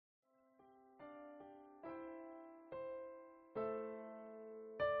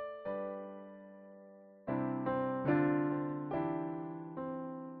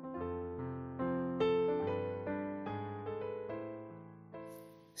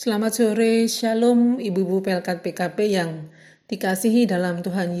Selamat sore, Shalom Ibu-Ibu Pelkat PKP yang dikasihi dalam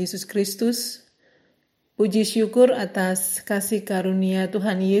Tuhan Yesus Kristus. Puji syukur atas kasih karunia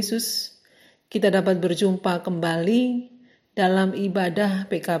Tuhan Yesus, kita dapat berjumpa kembali dalam ibadah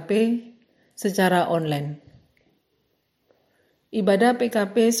PKP secara online. Ibadah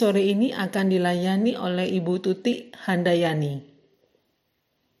PKP sore ini akan dilayani oleh Ibu Tuti Handayani.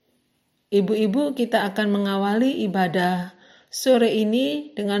 Ibu-ibu, kita akan mengawali ibadah sore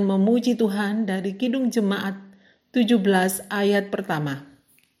ini dengan memuji Tuhan dari Kidung Jemaat 17 ayat pertama.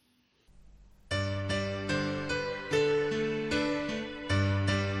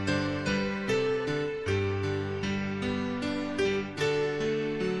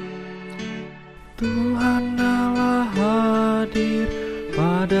 Tuhan Allah hadir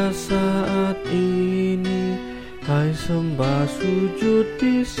pada saat ini, hai sembah sujud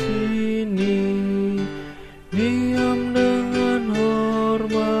di sini. Diam dengan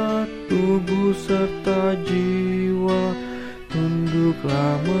hormat, tubuh serta jiwa,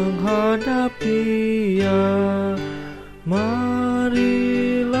 tunduklah menghadap Dia.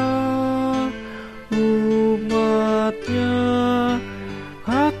 Marilah umatnya,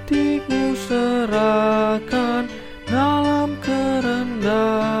 hatimu serahkan dalam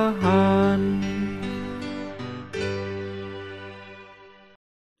kerendahan.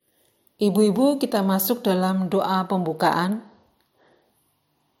 Ibu-ibu, kita masuk dalam doa pembukaan.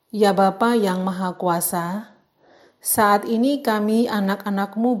 Ya Bapa yang Maha Kuasa, saat ini kami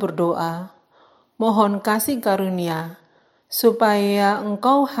anak-anak-Mu berdoa, mohon kasih karunia, supaya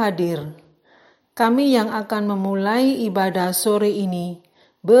Engkau hadir. Kami yang akan memulai ibadah sore ini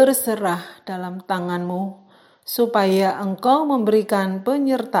berserah dalam tangan-Mu, supaya Engkau memberikan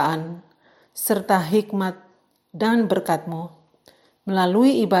penyertaan, serta hikmat dan berkat-Mu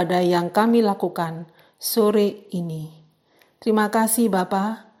melalui ibadah yang kami lakukan sore ini. Terima kasih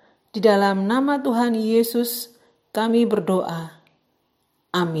Bapa, di dalam nama Tuhan Yesus kami berdoa.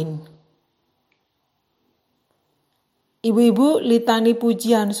 Amin. Ibu-ibu, litani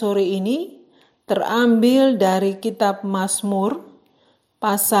pujian sore ini terambil dari kitab Mazmur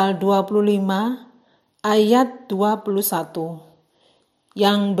pasal 25 ayat 21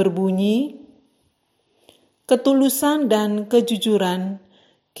 yang berbunyi, ketulusan dan kejujuran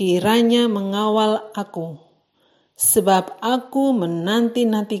kiranya mengawal aku, sebab aku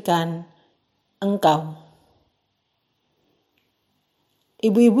menanti-nantikan Engkau.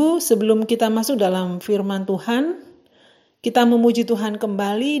 Ibu-ibu, sebelum kita masuk dalam firman Tuhan, kita memuji Tuhan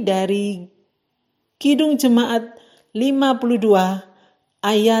kembali dari Kidung Jemaat 52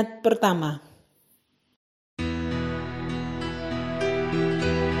 ayat pertama.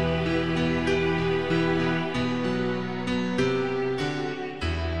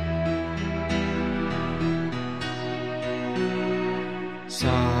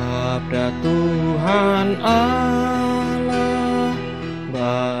 Sabda Tuhan Allah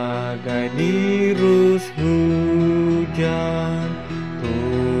bagai dirus hujan,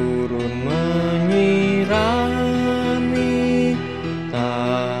 turun menyirami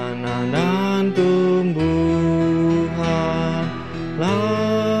tanah dan tumbuhan,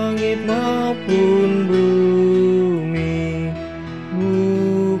 langit maupun bumi.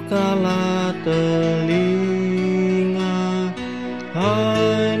 Bukalah telinga, hai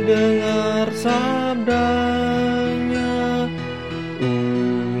dengar sabdanya,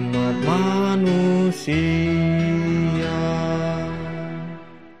 umat manusia.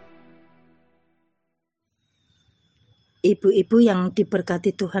 Ibu-ibu yang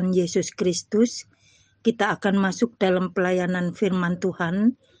diberkati Tuhan Yesus Kristus, kita akan masuk dalam pelayanan firman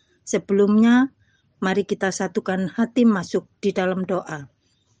Tuhan. Sebelumnya, mari kita satukan hati masuk di dalam doa.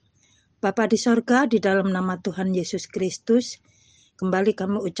 Bapa di sorga, di dalam nama Tuhan Yesus Kristus, kembali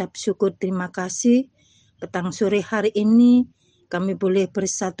kami ucap syukur terima kasih. Petang sore hari ini kami boleh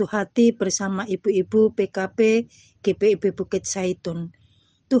bersatu hati bersama ibu-ibu PKP GPIB Bukit Zaitun.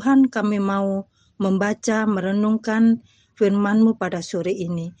 Tuhan, kami mau membaca, merenungkan firman-Mu pada sore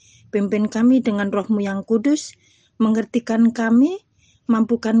ini. Pimpin kami dengan Roh-Mu yang kudus, mengertikan kami,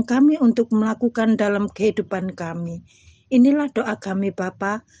 mampukan kami untuk melakukan dalam kehidupan kami. Inilah doa kami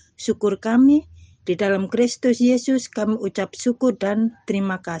Bapa, syukur kami, di dalam Kristus Yesus kami ucap syukur dan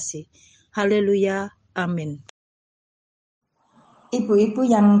terima kasih. Haleluya, amin. Ibu-ibu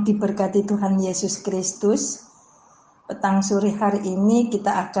yang diberkati Tuhan Yesus Kristus, petang sore hari ini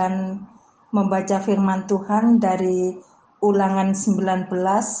kita akan membaca firman Tuhan dari Ulangan 19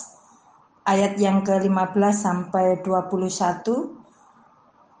 ayat yang ke-15 sampai 21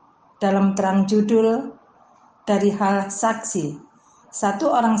 dalam terang judul dari hal saksi.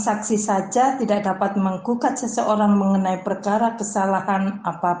 Satu orang saksi saja tidak dapat menggugat seseorang mengenai perkara kesalahan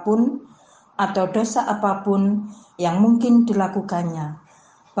apapun atau dosa apapun yang mungkin dilakukannya.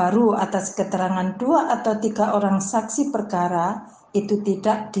 Baru atas keterangan 2 atau 3 orang saksi perkara itu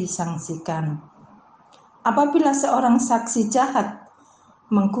tidak disangsikan. Apabila seorang saksi jahat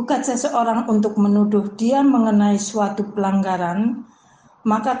menggugat seseorang untuk menuduh dia mengenai suatu pelanggaran,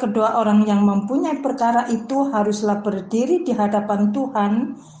 maka kedua orang yang mempunyai perkara itu haruslah berdiri di hadapan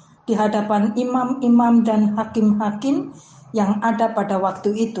Tuhan, di hadapan imam-imam dan hakim-hakim yang ada pada waktu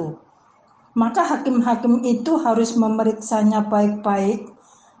itu. Maka hakim-hakim itu harus memeriksanya baik-baik,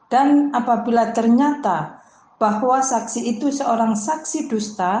 dan apabila ternyata bahwa saksi itu seorang saksi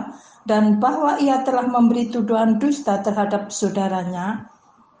dusta dan bahwa ia telah memberi tuduhan dusta terhadap saudaranya,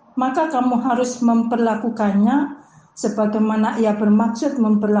 maka kamu harus memperlakukannya sebagaimana ia bermaksud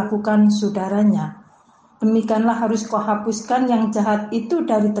memperlakukan saudaranya. Demikianlah harus kau hapuskan yang jahat itu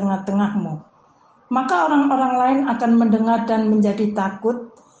dari tengah-tengahmu. Maka orang-orang lain akan mendengar dan menjadi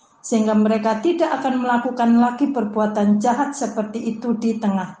takut, sehingga mereka tidak akan melakukan lagi perbuatan jahat seperti itu di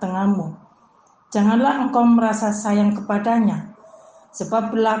tengah-tengahmu. Janganlah engkau merasa sayang kepadanya,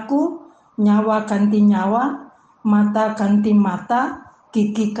 sebab berlaku nyawa ganti nyawa, mata ganti mata,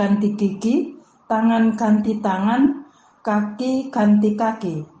 gigi ganti gigi, tangan ganti tangan, kaki ganti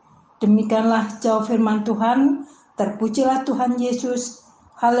kaki. Demikianlah jauh firman Tuhan. Terpujilah Tuhan Yesus.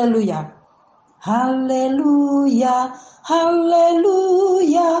 Haleluya. Haleluya.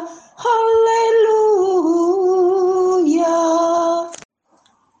 Haleluya. Haleluya.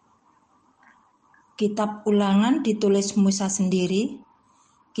 Kitab Ulangan ditulis Musa sendiri.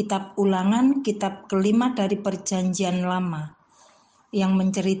 Kitab Ulangan kitab kelima dari Perjanjian Lama yang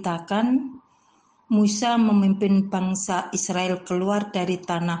menceritakan Musa memimpin bangsa Israel keluar dari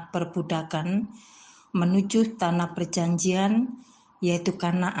tanah perbudakan menuju tanah perjanjian, yaitu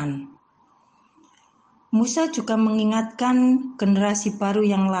Kanaan. Musa juga mengingatkan generasi baru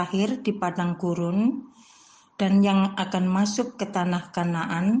yang lahir di padang gurun dan yang akan masuk ke tanah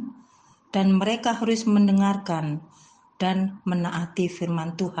Kanaan, dan mereka harus mendengarkan dan menaati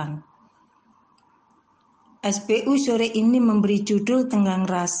firman Tuhan. SBU sore ini memberi judul Tenggang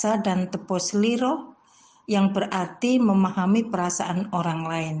Rasa dan Tepos Liroh, yang berarti memahami perasaan orang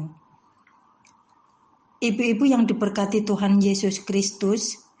lain. Ibu-ibu yang diberkati Tuhan Yesus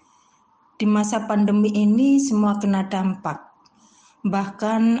Kristus, di masa pandemi ini semua kena dampak.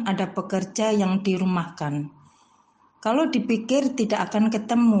 Bahkan ada pekerja yang dirumahkan. Kalau dipikir tidak akan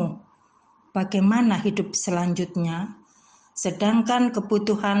ketemu bagaimana hidup selanjutnya, sedangkan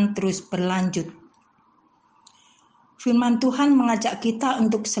kebutuhan terus berlanjut. Firman Tuhan mengajak kita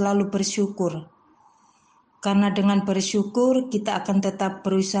untuk selalu bersyukur. Karena dengan bersyukur kita akan tetap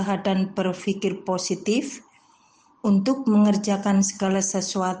berusaha dan berpikir positif untuk mengerjakan segala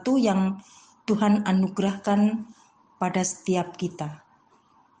sesuatu yang Tuhan anugerahkan pada setiap kita.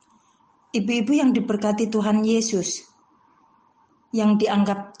 Ibu-ibu yang diberkati Tuhan Yesus, yang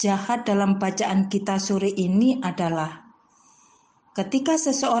dianggap jahat dalam bacaan kita sore ini adalah ketika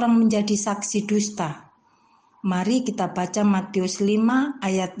seseorang menjadi saksi dusta. Mari kita baca Matius 5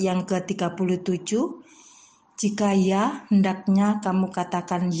 ayat yang ke-37. Jika ya, hendaknya kamu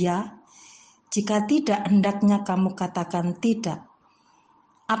katakan ya. Jika tidak, hendaknya kamu katakan tidak.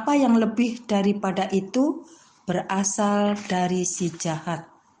 Apa yang lebih daripada itu berasal dari si jahat.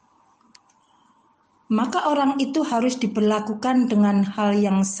 Maka orang itu harus diperlakukan dengan hal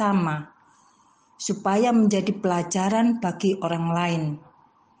yang sama, supaya menjadi pelajaran bagi orang lain.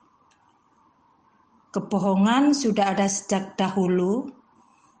 Kebohongan sudah ada sejak dahulu,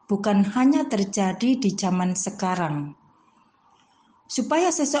 bukan hanya terjadi di zaman sekarang.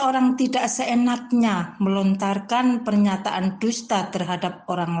 Supaya seseorang tidak seenaknya melontarkan pernyataan dusta terhadap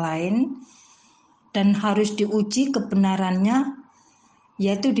orang lain dan harus diuji kebenarannya,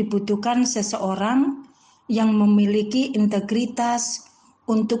 yaitu dibutuhkan seseorang yang memiliki integritas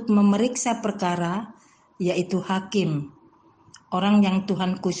untuk memeriksa perkara, yaitu hakim. Orang yang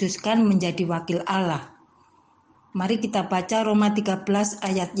Tuhan khususkan menjadi wakil Allah. Mari kita baca Roma 13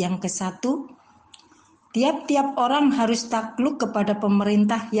 ayat yang ke-1. Tiap-tiap orang harus takluk kepada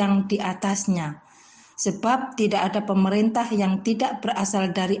pemerintah yang di atasnya, sebab tidak ada pemerintah yang tidak berasal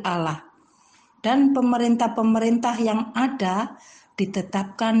dari Allah, dan pemerintah-pemerintah yang ada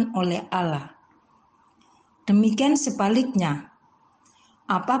ditetapkan oleh Allah. Demikian sebaliknya,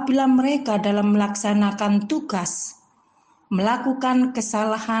 apabila mereka dalam melaksanakan tugas melakukan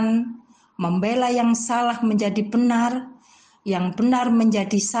kesalahan, membela yang salah menjadi benar, yang benar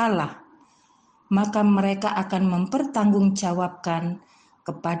menjadi salah, maka mereka akan mempertanggungjawabkan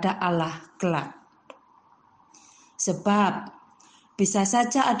kepada Allah kelak. Sebab Bisa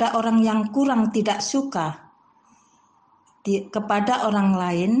saja ada orang yang kurang tidak suka kepada orang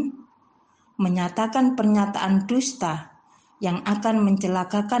lain, menyatakan pernyataan dusta yang akan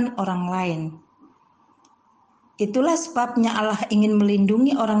mencelakakan orang lain. Itulah sebabnya Allah ingin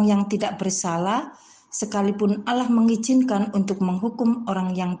melindungi orang yang tidak bersalah, sekalipun Allah mengizinkan untuk menghukum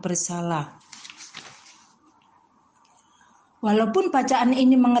orang yang bersalah. Walaupun bacaan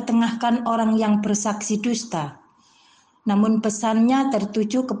ini mengetengahkan orang yang bersaksi dusta, namun pesannya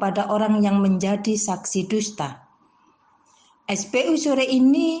tertuju kepada orang yang menjadi saksi dusta. SPU sore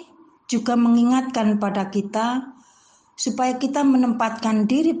ini juga mengingatkan pada kita supaya kita menempatkan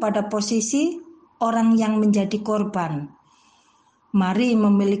diri pada posisi orang yang menjadi korban. Mari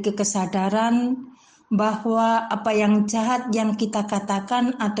memiliki kesadaran bahwa apa yang jahat yang kita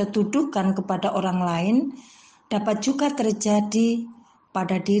katakan atau tuduhkan kepada orang lain dapat juga terjadi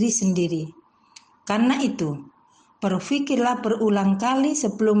pada diri sendiri. Karena itu, berpikirlah berulang kali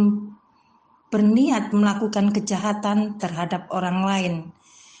sebelum berniat melakukan kejahatan terhadap orang lain.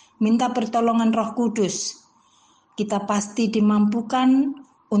 Minta pertolongan Roh Kudus. Kita pasti dimampukan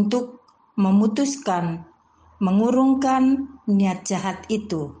untuk memutuskan, mengurungkan niat jahat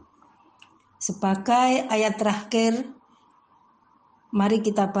itu. Sebagai ayat terakhir, mari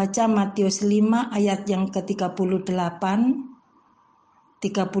kita baca Matius 5 ayat yang ke-38,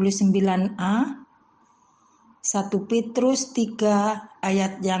 39a, 1 Petrus 3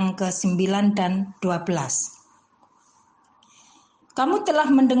 ayat yang ke-9 dan 12. Kamu telah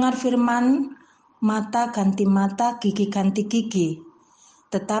mendengar firman, mata ganti mata, gigi ganti gigi.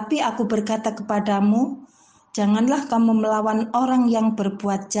 Tetapi aku berkata kepadamu, janganlah kamu melawan orang yang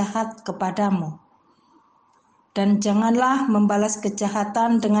berbuat jahat kepadamu. Dan janganlah membalas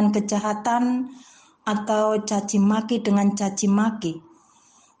kejahatan dengan kejahatan atau caci maki dengan caci maki.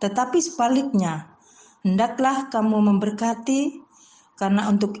 Tetapi sebaliknya, hendaklah kamu memberkati, karena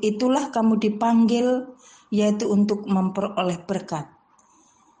untuk itulah kamu dipanggil, yaitu untuk memperoleh berkat.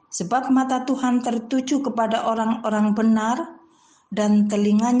 Sebab mata Tuhan tertuju kepada orang-orang benar dan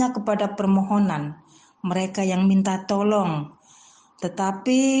telinganya kepada permohonan mereka yang minta tolong.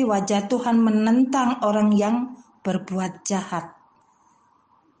 Tetapi wajah Tuhan menentang orang yang berbuat jahat.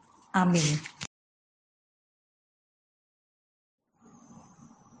 Amin.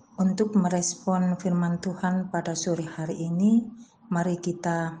 Untuk merespon firman Tuhan pada sore hari ini, mari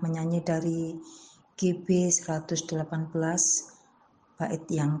kita menyanyi dari GB 118 bait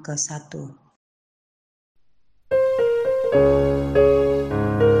yang ke-1.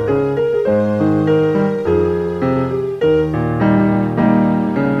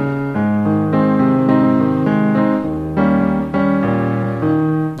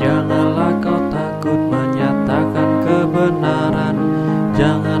 Janganlah kau takut menyatakan kebenaran,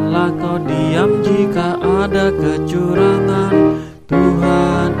 janganlah kau diam jika ada kecurangan.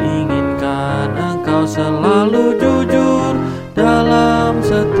 Tuhan inginkan engkau selalu jujur dalam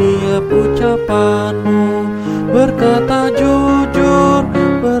setiap ucapanmu, berkata jujur,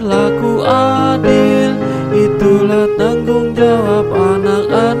 berlaku adil, itulah tanggung jawab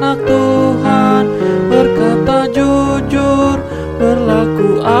anak-anak Tuhan. Berkata jujur,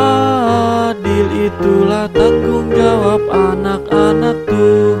 berlaku adil, itulah tanggung jawab anak-anak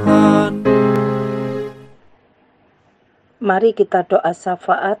Tuhan. Mari kita doa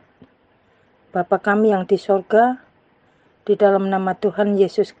syafaat. Bapa kami yang di sorga, di dalam nama Tuhan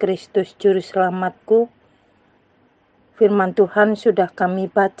Yesus Kristus Juru Selamatku, firman Tuhan sudah kami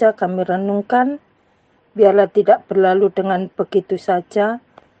baca, kami renungkan, biarlah tidak berlalu dengan begitu saja,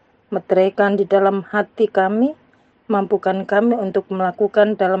 meteraikan di dalam hati kami, mampukan kami untuk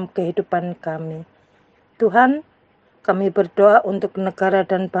melakukan dalam kehidupan kami. Tuhan, kami berdoa untuk negara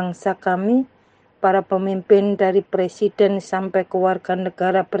dan bangsa kami, para pemimpin dari presiden sampai ke warga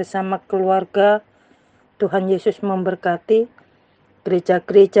negara bersama keluarga. Tuhan Yesus memberkati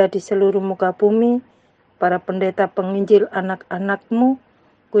gereja-gereja di seluruh muka bumi, para pendeta penginjil anak-anak-Mu,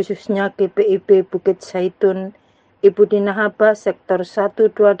 khususnya GPIB Bukit Zaitun, Ibu Dina Haba, sektor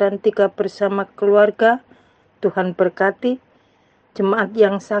 1, 2, dan 3 bersama keluarga. Tuhan berkati jemaat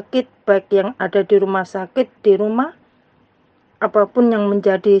yang sakit, baik yang ada di rumah sakit, di rumah, apapun yang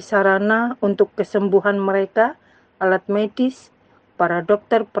menjadi sarana untuk kesembuhan mereka, alat medis, para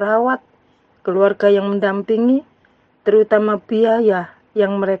dokter, perawat, keluarga yang mendampingi, terutama biaya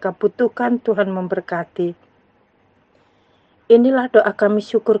yang mereka butuhkan, Tuhan memberkati. Inilah doa kami,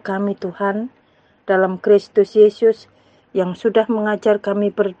 syukur kami Tuhan, dalam Kristus Yesus yang sudah mengajar kami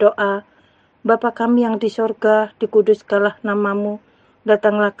berdoa. Bapa kami yang di sorga, dikuduskanlah nama-Mu,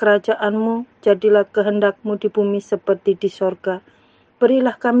 datanglah kerajaan-Mu, jadilah kehendak-Mu di bumi seperti di sorga.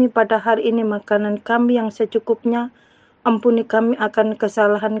 Berilah kami pada hari ini makanan kami yang secukupnya, Ampuni kami akan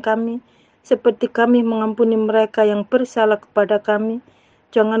kesalahan kami, seperti kami mengampuni mereka yang bersalah kepada kami.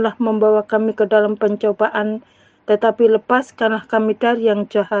 Janganlah membawa kami ke dalam pencobaan, tetapi lepaskanlah kami dari yang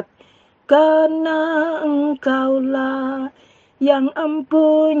jahat. Karena Engkaulah yang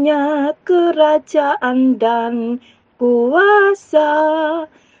empunya kerajaan dan kuasa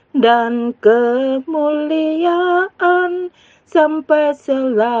dan kemuliaan sampai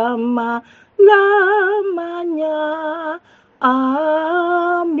selama-lamanya.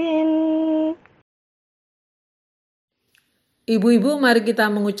 Amin. Ibu-ibu, mari kita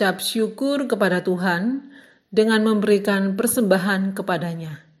mengucap syukur kepada Tuhan dengan memberikan persembahan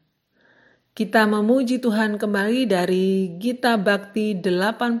kepadanya. Kita memuji Tuhan kembali dari Gita Bhakti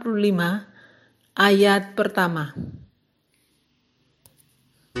 85 ayat pertama.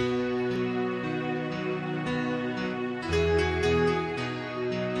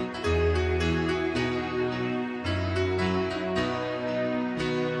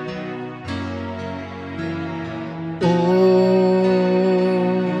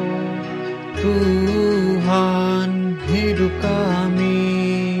 Tuhan, hidup kami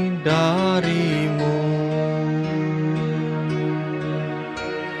dari-Mu.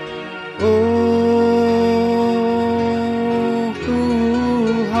 Oh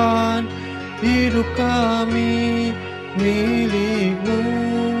Tuhan, hidup kami milik-Mu.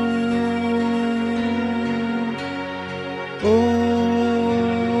 Oh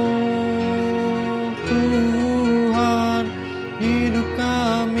Tuhan, hidup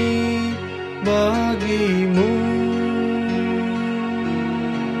kami bagi-Mu.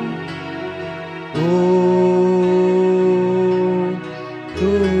 Oh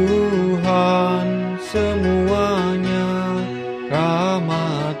Tuhan, semuanya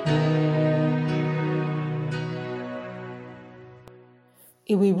rahmat-Mu.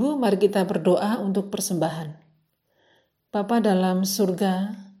 Ibu-ibu, mari kita berdoa untuk persembahan. Bapa dalam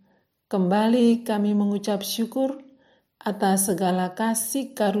surga, kembali kami mengucap syukur atas segala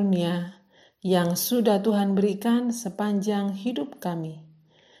kasih karunia yang sudah Tuhan berikan sepanjang hidup kami.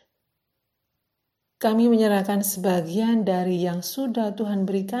 Kami menyerahkan sebagian dari yang sudah Tuhan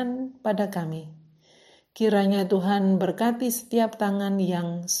berikan pada kami. Kiranya Tuhan berkati setiap tangan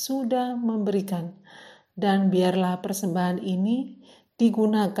yang sudah memberikan, dan biarlah persembahan ini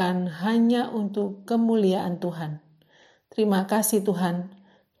digunakan hanya untuk kemuliaan Tuhan. Terima kasih Tuhan,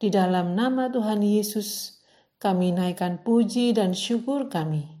 di dalam nama Tuhan Yesus kami naikkan puji dan syukur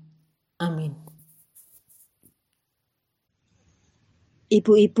kami. Amin.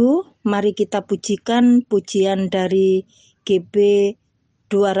 Ibu-ibu, mari kita pujikan pujian dari GB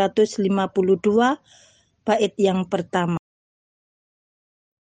 252, bait yang pertama.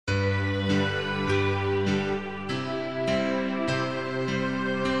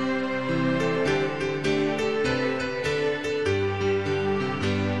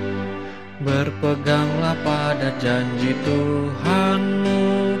 Berpeganglah pada janji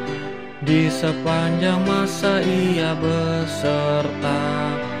Tuhan-Mu, di sepanjang masa Ia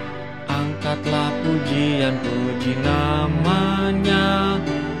beserta. Angkatlah pujian-puji nama-Nya,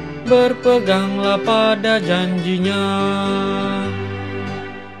 berpeganglah pada janji-Nya.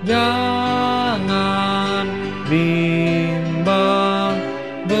 Jangan bimbang,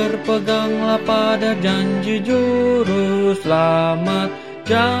 berpeganglah pada janji Juru Selamat.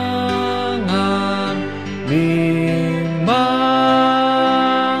 Jangan bimbang,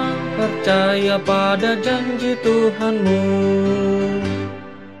 percaya pada janji Tuhan-Mu.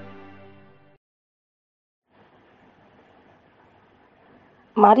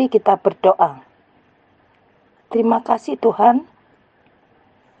 Mari kita berdoa. Terima kasih Tuhan,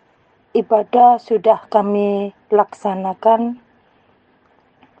 ibadah sudah kami laksanakan.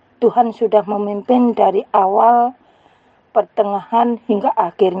 Tuhan sudah memimpin dari awal, pertengahan hingga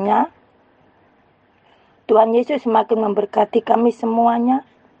akhirnya. Tuhan Yesus semakin memberkati kami semuanya,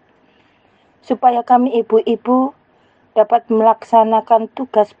 supaya kami ibu-ibu dapat melaksanakan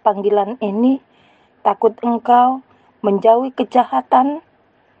tugas panggilan ini, takut Engkau, menjauhi kejahatan.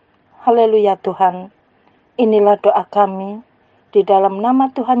 Haleluya Tuhan, inilah doa kami, di dalam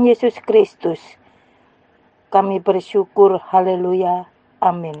nama Tuhan Yesus Kristus. Kami bersyukur, haleluya,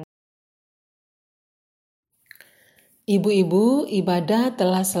 amin. Ibu-ibu, ibadah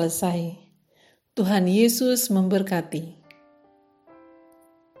telah selesai. Tuhan Yesus memberkati.